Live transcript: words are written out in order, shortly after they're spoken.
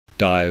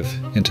dive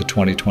into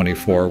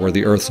 2024 where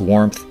the earth's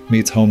warmth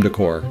meets home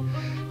decor.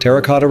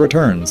 Terracotta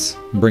returns,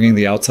 bringing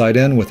the outside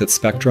in with its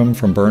spectrum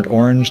from burnt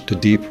orange to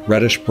deep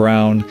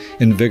reddish-brown,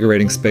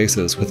 invigorating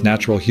spaces with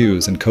natural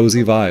hues and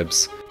cozy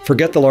vibes.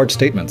 Forget the large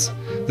statements.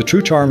 The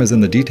true charm is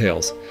in the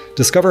details.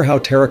 Discover how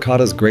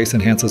terracotta's grace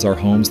enhances our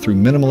homes through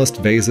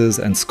minimalist vases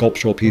and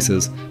sculptural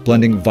pieces,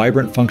 blending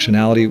vibrant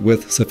functionality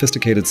with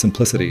sophisticated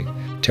simplicity.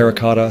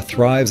 Terracotta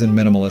thrives in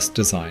minimalist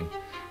design,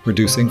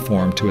 reducing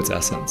form to its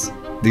essence.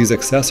 These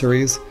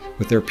accessories,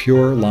 with their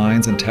pure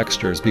lines and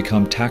textures,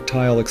 become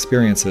tactile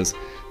experiences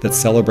that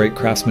celebrate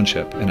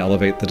craftsmanship and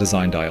elevate the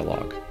design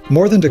dialogue.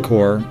 More than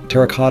decor,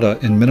 terracotta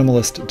in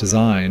minimalist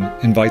design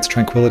invites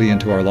tranquility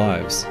into our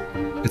lives.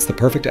 It's the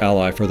perfect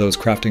ally for those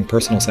crafting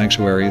personal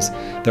sanctuaries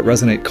that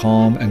resonate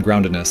calm and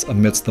groundedness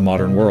amidst the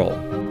modern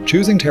world.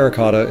 Choosing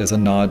terracotta is a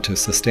nod to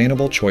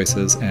sustainable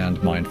choices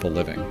and mindful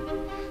living.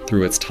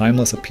 Through its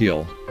timeless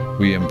appeal,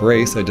 we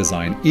embrace a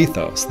design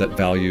ethos that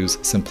values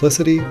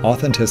simplicity,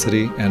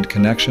 authenticity, and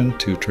connection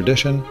to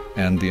tradition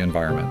and the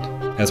environment.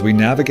 As we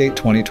navigate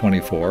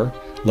 2024,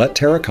 let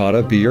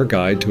terracotta be your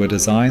guide to a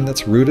design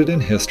that's rooted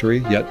in history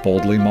yet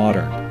boldly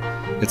modern.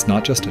 It's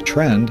not just a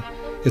trend,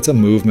 it's a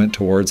movement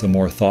towards a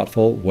more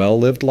thoughtful,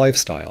 well-lived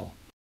lifestyle.